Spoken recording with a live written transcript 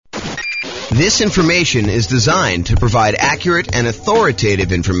This information is designed to provide accurate and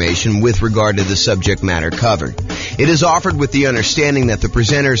authoritative information with regard to the subject matter covered. It is offered with the understanding that the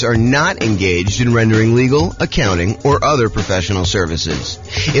presenters are not engaged in rendering legal, accounting, or other professional services.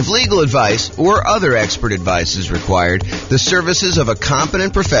 If legal advice or other expert advice is required, the services of a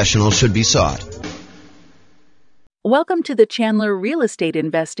competent professional should be sought. Welcome to the Chandler Real Estate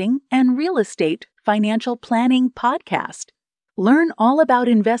Investing and Real Estate Financial Planning Podcast. Learn all about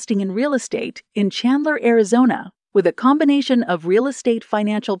investing in real estate in Chandler, Arizona, with a combination of real estate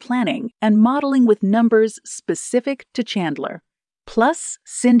financial planning and modeling with numbers specific to Chandler, plus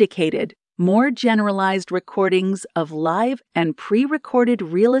syndicated, more generalized recordings of live and pre-recorded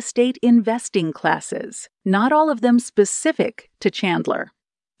real estate investing classes, not all of them specific to Chandler.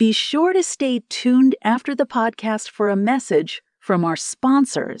 Be sure to stay tuned after the podcast for a message from our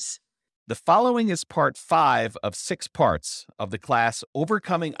sponsors. The following is part 5 of 6 parts of the class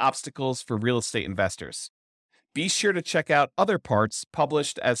Overcoming Obstacles for Real Estate Investors. Be sure to check out other parts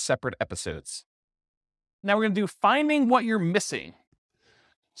published as separate episodes. Now we're going to do finding what you're missing.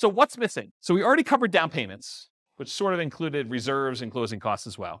 So what's missing? So we already covered down payments, which sort of included reserves and closing costs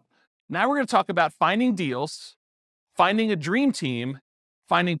as well. Now we're going to talk about finding deals, finding a dream team,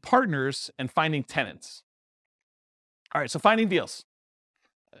 finding partners, and finding tenants. All right, so finding deals.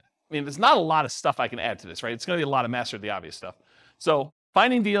 I mean, there's not a lot of stuff I can add to this, right? It's going to be a lot of master the obvious stuff. So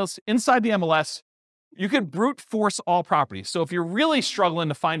finding deals inside the MLS, you can brute force all properties. So if you're really struggling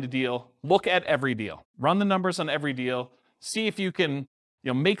to find a deal, look at every deal. Run the numbers on every deal. See if you can,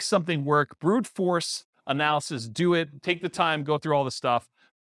 make something work. Brute force analysis, do it. Take the time, go through all the stuff.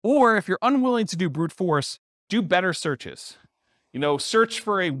 Or if you're unwilling to do brute force, do better searches. Search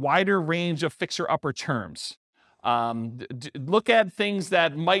for a wider range of fixer-upper terms. Look at things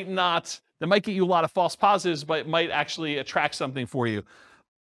that might get you a lot of false positives, but might actually attract something for you.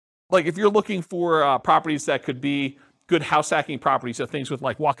 Like if you're looking for properties that could be good house hacking properties, so things with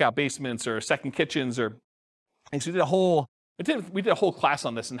like walkout basements or second kitchens or things. We did a whole class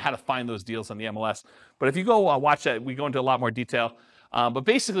on this and how to find those deals on the MLS. But if you go watch that, we go into a lot more detail. But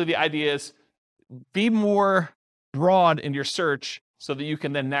basically the idea is be more broad in your search so that you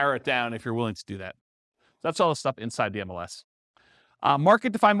can then narrow it down if you're willing to do that. That's all the stuff inside the MLS.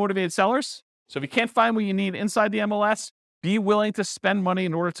 Market to find motivated sellers. So if you can't find what you need inside the MLS, be willing to spend money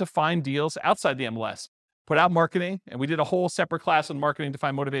in order to find deals outside the MLS. Put out marketing, and we did a whole separate class on marketing to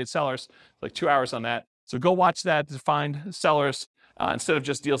find motivated sellers, like 2 hours on that. So go watch that to find sellers instead of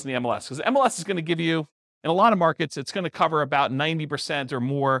just deals in the MLS. Because MLS is going to give you, in a lot of markets, it's going to cover about 90% or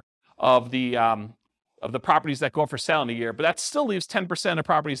more of the properties that go up for sale in a year. But that still leaves 10% of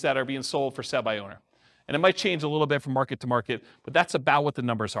properties that are being sold for sale by owner. And it might change a little bit from market to market, but that's about what the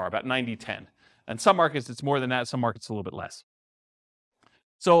numbers are, about 90-10. And some markets, it's more than that. Some markets, a little bit less.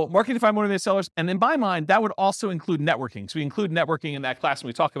 So marketing to find motivated sellers. And in my mind, that would also include networking. So we include networking in that class when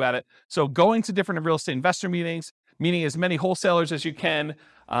we talk about it. So going to different real estate investor meetings, meeting as many wholesalers as you can,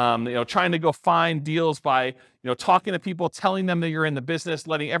 trying to go find deals by, talking to people, telling them that you're in the business,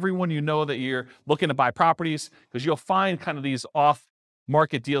 letting everyone that you're looking to buy properties, because you'll find kind of these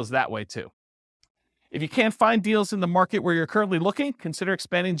off-market deals that way too. If you can't find deals in the market where you're currently looking, consider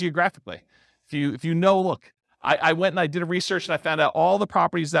expanding geographically. If you know, look, I went and I did a research and I found out all the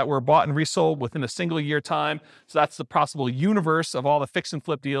properties that were bought and resold within a single year time. So that's the possible universe of all the fix and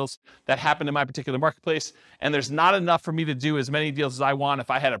flip deals that happened in my particular marketplace. And there's not enough for me to do as many deals as I want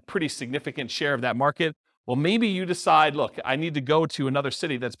if I had a pretty significant share of that market. Well, maybe you decide, look, I need to go to another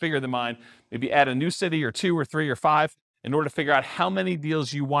city that's bigger than mine, maybe add a new city or 2 or 3 or 5 in order to figure out how many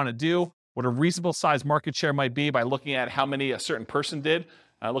deals you want to do, what a reasonable size market share might be by looking at how many a certain person did,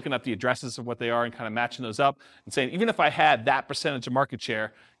 looking up the addresses of what they are and kind of matching those up and saying, even if I had that percentage of market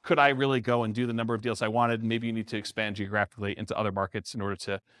share, could I really go and do the number of deals I wanted? Maybe you need to expand geographically into other markets in order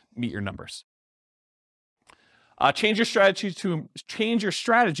to meet your numbers. Change your strategy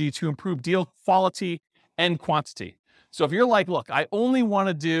to improve deal quality and quantity. So if you're like, look, I only want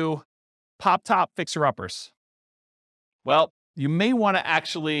to do top fixer-uppers. Well, you may want to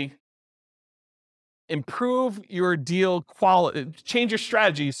actually improve your deal quality, change your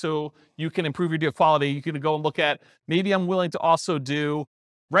strategy so you can improve your deal quality. You can go and look at, maybe I'm willing to also do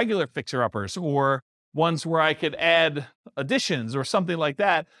regular fixer-uppers or ones where I could add additions or something like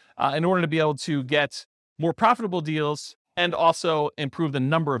that in order to be able to get more profitable deals and also improve the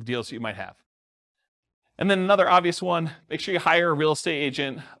number of deals that you might have. And then another obvious one, make sure you hire a real estate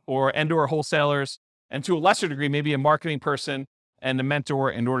agent or wholesalers, and to a lesser degree, maybe a marketing person and a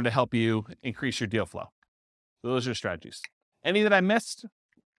mentor in order to help you increase your deal flow. So those are strategies. Any that I missed?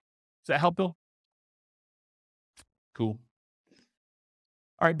 Does that help, Bill? Cool.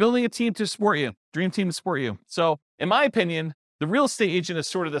 All right, building a team to support you, dream team to support you. So in my opinion, the real estate agent is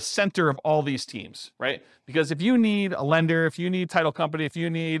sort of the center of all these teams, right? Because if you need a lender, if you need title company, if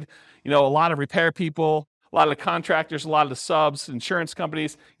you need, a lot of repair people, a lot of the contractors, a lot of the subs, insurance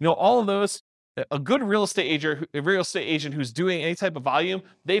companies, all of those, a good real estate agent who's doing any type of volume,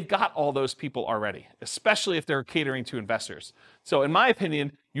 they've got all those people already, especially if they're catering to investors. So in my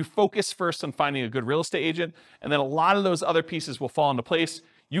opinion, you focus first on finding a good real estate agent, and then a lot of those other pieces will fall into place.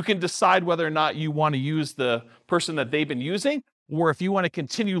 You can decide whether or not you want to use the person that they've been using, or if you want to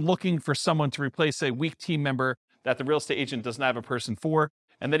continue looking for someone to replace a weak team member that the real estate agent doesn't have a person for.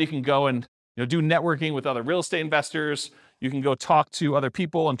 And then you can go and do networking with other real estate investors. You can go talk to other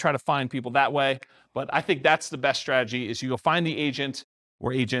people and try to find people that way. But I think that's the best strategy, is you go find the agent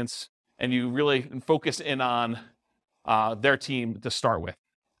or agents and you really focus in on their team to start with.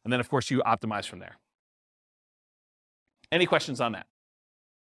 And then, of course, you optimize from there. Any questions on that?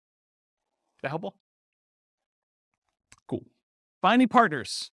 Is that helpful? Cool. Finding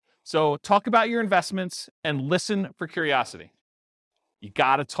partners. So talk about your investments and listen for curiosity. You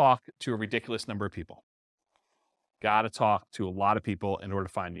got to talk to a ridiculous number of people. Got to talk to a lot of people in order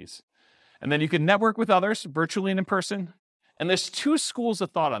to find these. And then you can network with others, virtually and in person. And there's two schools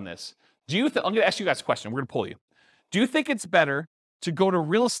of thought on this. I'm going to ask you guys a question. We're going to poll you. Do you think it's better to go to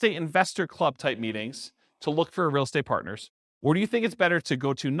real estate investor club type meetings to look for real estate partners? Or do you think it's better to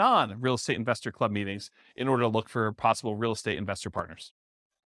go to non-real estate investor club meetings in order to look for possible real estate investor partners?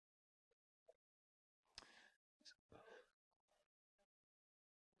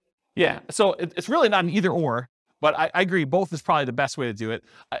 Yeah, so it's really not an either or, but I agree, both is probably the best way to do it.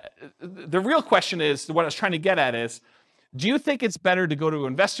 The real question is, what I was trying to get at is, do you think it's better to go to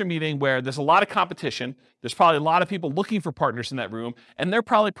an investor meeting where there's a lot of competition, there's probably a lot of people looking for partners in that room, and they're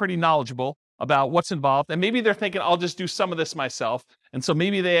probably pretty knowledgeable about what's involved, and maybe they're thinking, I'll just do some of this myself, and so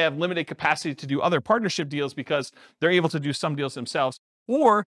maybe they have limited capacity to do other partnership deals because they're able to do some deals themselves?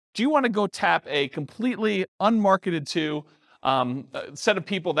 Or do you want to go tap a completely unmarketed to set of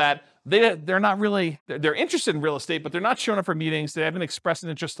people that they're not really, they're interested in real estate, but they're not showing up for meetings. They haven't expressed an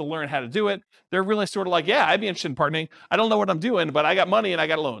interest to learn how to do it. They're really sort of like, yeah, I'd be interested in partnering. I don't know what I'm doing, but I got money and I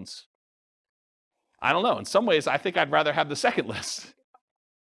got loans. I don't know. In some ways, I think I'd rather have the second list.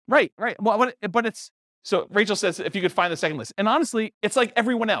 Right. Well, but it's, so Rachel says, if you could find the second list. And honestly, it's like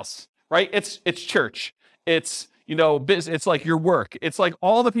everyone else, right? It's church. It's, business. It's like your work. It's like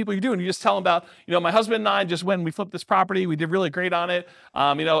all the people you're doing. You just tell them about, my husband and I just went and we flipped this property. We did really great on it.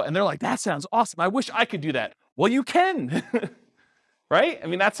 And they're like, that sounds awesome. I wish I could do that. Well, you can, right? I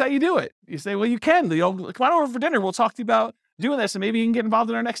mean, that's how you do it. You say, well, you can. Come on over for dinner. We'll talk to you about doing this, and maybe you can get involved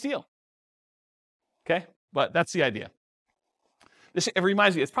in our next deal. Okay? But that's the idea. It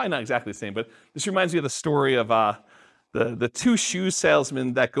reminds me, it's probably not exactly the same, but this reminds me of the story of the two shoe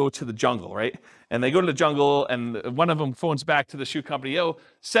salesmen that go to the jungle, right? And they go to the jungle, and one of them phones back to the shoe company, yo,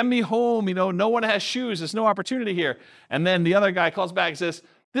 send me home, no one has shoes, there's no opportunity here. And then the other guy calls back and says,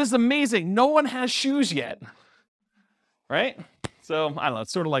 this is amazing, no one has shoes yet, right? So, I don't know,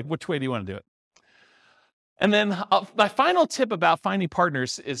 it's sort of like, which way do you want to do it? And then my final tip about finding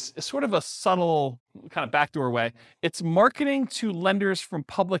partners is sort of a subtle kind of backdoor way. It's marketing to lenders from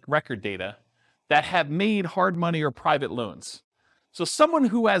public record data that have made hard money or private loans. So someone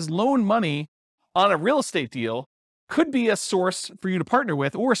who has loaned money on a real estate deal could be a source for you to partner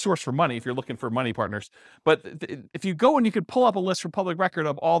with, or a source for money if you're looking for money partners. But if you go and you could pull up a list from public record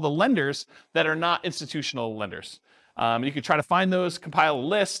of all the lenders that are not institutional lenders. You could try to find those, compile a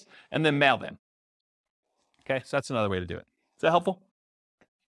list, and then mail them. Okay, so that's another way to do it. Is that helpful?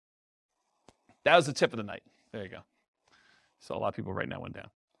 That was the tip of the night. There you go. So a lot of people writing that one down.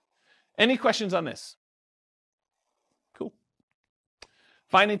 Any questions on this? Cool.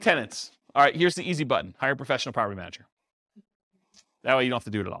 Finding tenants. All right, here's the easy button. Hire a professional property manager. That way you don't have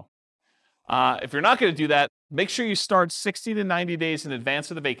to do it at all. If you're not going to do that, make sure you start 60 to 90 days in advance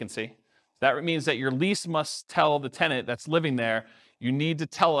of the vacancy. That means that your lease must tell the tenant that's living there, you need to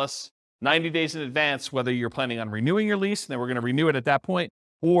tell us 90 days in advance whether you're planning on renewing your lease, and then we're going to renew it at that point,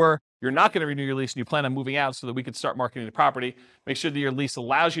 or you're not going to renew your lease and you plan on moving out so that we can start marketing the property. Make sure that your lease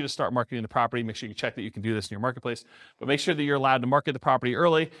allows you to start marketing the property. Make sure you check that you can do this in your marketplace, but make sure that you're allowed to market the property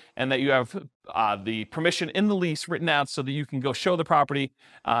early and that you have the permission in the lease written out so that you can go show the property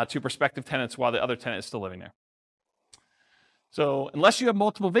to prospective tenants while the other tenant is still living there. So unless you have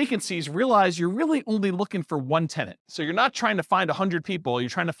multiple vacancies, realize you're really only looking for one tenant. So you're not trying to find 100 people,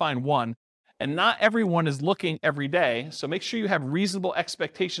 you're trying to find one. And not everyone is looking every day. So make sure you have reasonable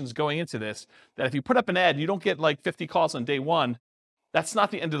expectations going into this, that if you put up an ad, you don't get like 50 calls on day one. That's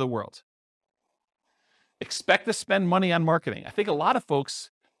not the end of the world. Expect to spend money on marketing. I think a lot of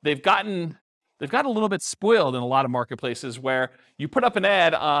folks they've gotten a little bit spoiled in a lot of marketplaces where you put up an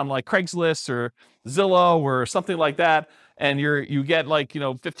ad on like Craigslist or Zillow or something like that, and you get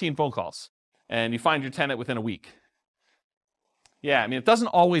 15 phone calls, and you find your tenant within a week. Yeah, I mean, it doesn't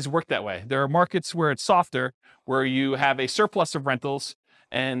always work that way. There are markets where it's softer, where you have a surplus of rentals,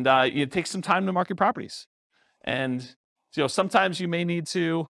 and it takes some time to market properties. And sometimes you may need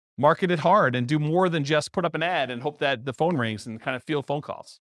to market it hard and do more than just put up an ad and hope that the phone rings and kind of field phone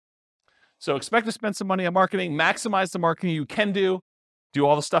calls. So expect to spend some money on marketing, maximize the marketing you can do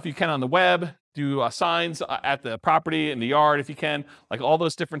all the stuff you can on the web, do signs at the property, in the yard if you can, like all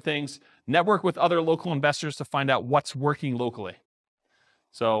those different things. Network with other local investors to find out what's working locally.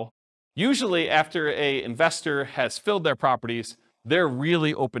 So usually after an investor has filled their properties, they're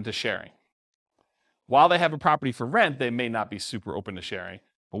really open to sharing. While they have a property for rent, they may not be super open to sharing.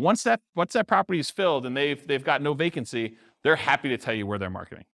 But once that property is filled and they've got no vacancy, they're happy to tell you where they're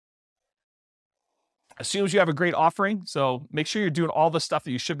marketing. Assumes you have a great offering, so make sure you're doing all the stuff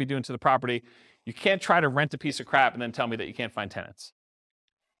that you should be doing to the property. You can't try to rent a piece of crap and then tell me that you can't find tenants.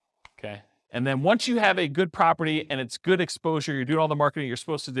 Okay? And then once you have a good property and it's good exposure, you're doing all the marketing you're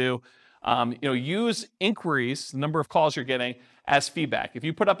supposed to do, use inquiries, the number of calls you're getting, as feedback. If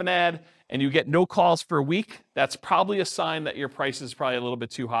you put up an ad and you get no calls for a week, that's probably a sign that your price is probably a little bit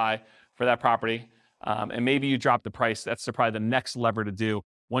too high for that property. And maybe you drop the price. That's probably the next lever to do.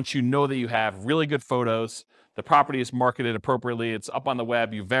 Once you know that you have really good photos, the property is marketed appropriately, it's up on the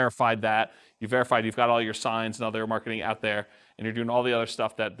web, you verified that, you've got all your signs and other marketing out there, and you're doing all the other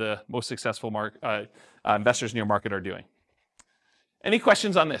stuff that the most successful investors in your market are doing. Any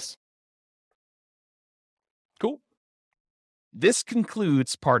questions on this? Cool. This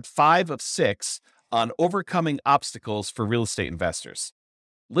concludes part 5 of 6 on overcoming obstacles for real estate investors.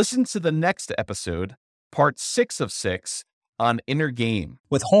 Listen to the next episode, part 6 of 6, on inner game.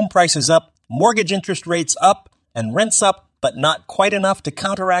 With home prices up, mortgage interest rates up, and rents up, but not quite enough to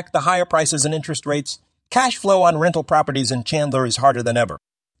counteract the higher prices and interest rates, cash flow on rental properties in Chandler is harder than ever.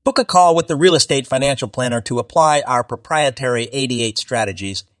 Book a call with the Real Estate Financial Planner to apply our proprietary 88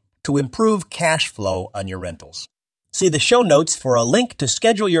 strategies to improve cash flow on your rentals. See the show notes for a link to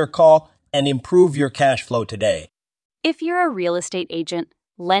schedule your call and improve your cash flow today. If you're a real estate agent,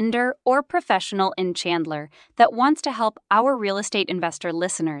 lender, or professional in Chandler that wants to help our real estate investor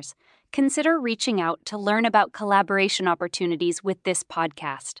listeners, consider reaching out to learn about collaboration opportunities with this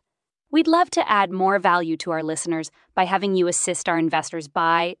podcast. We'd love to add more value to our listeners by having you assist our investors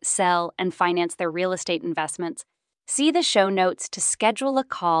buy, sell, and finance their real estate investments. See the show notes to schedule a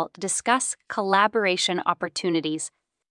call to discuss collaboration opportunities.